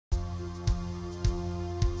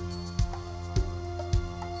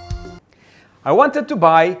I wanted to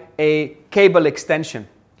buy a cable extension.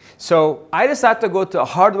 So I decided to go to a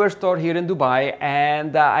hardware store here in Dubai,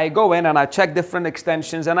 and I go in and I check different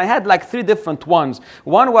extensions, and I had like 3 different ones.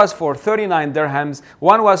 One was for 39 dirhams,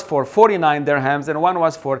 one was for 49 dirhams, and one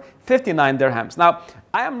was for 59 dirhams. Now,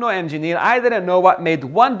 I am no engineer. I didn't know what made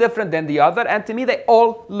one different than the other, and to me they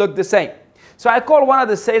all look the same. So I call one of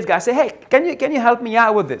the sales guys, I say, hey, can you help me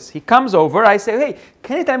out with this? He comes over, I say, hey,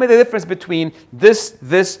 can you tell me the difference between this,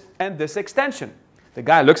 and this extension? The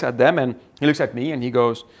guy looks at them and he looks at me and he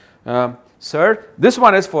goes, sir, this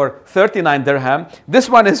one is for 39 dirham, this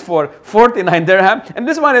one is for 49 dirham, and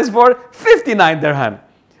this one is for 59 dirham.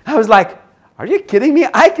 I was like, are you kidding me?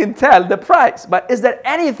 I can tell the price, but is there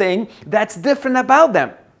anything that's different about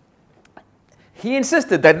them? He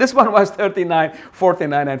insisted that this one was 39,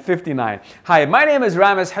 49, and 59. Hi, my name is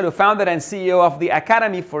Ramez Helou, founder and CEO of the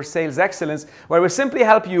Academy for Sales Excellence, where we simply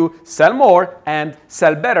help you sell more and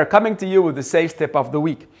sell better, coming to you with the sales tip of the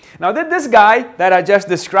week. Now, did this guy that I just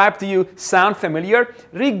described to you sound familiar?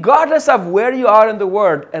 Regardless of where you are in the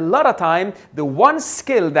world, a lot of time, the one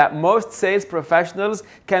skill that most sales professionals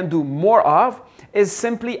can do more of is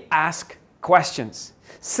simply ask questions.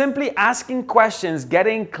 Simply asking questions,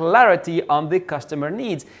 getting clarity on the customer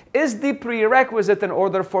needs is the prerequisite in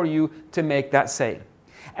order for you to make that sale.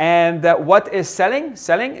 And what is selling?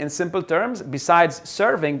 Selling, in simple terms, besides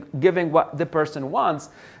serving, giving what the person wants,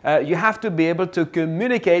 you have to be able to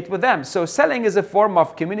communicate with them. So selling is a form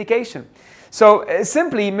of communication. So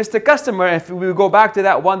simply, Mr. Customer, if we go back to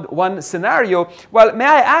that one scenario, well, may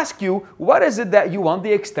I ask you, what is it that you want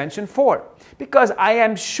the extension for? Because I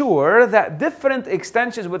am sure that different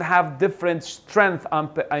extensions would have different strength,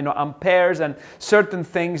 amperes, and certain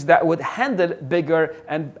things that would handle bigger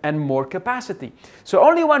and more capacity. So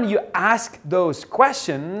only when you ask those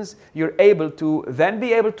questions, you're able to then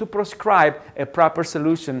be able to prescribe a proper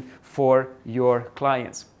solution for your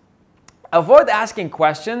clients. Avoid asking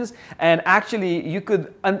questions, and actually you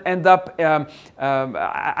could end up,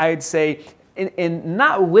 I'd say, in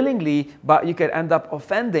not willingly, but you could end up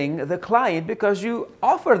offending the client because you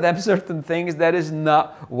offer them certain things that is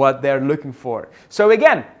not what they're looking for. So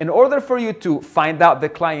again, in order for you to find out the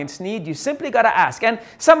client's need, you simply got to ask. And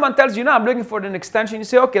someone tells you, no, I'm looking for an extension. You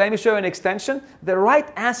say, okay, let me show you an extension. The right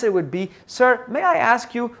answer would be, sir, may I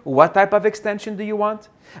ask you what type of extension do you want?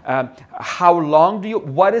 How long do you,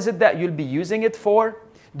 what is it that you'll be using it for?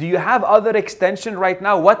 Do you have other extensions right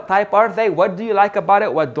now? What type are they? What do you like about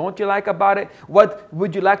it? What don't you like about it? What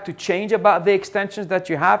would you like to change about the extensions that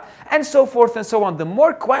you have? And so forth and so on. The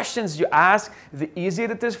more questions you ask, the easier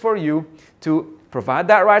it is for you to provide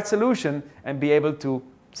that right solution and be able to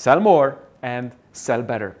sell more and sell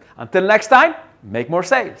better. Until next time, make more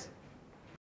sales.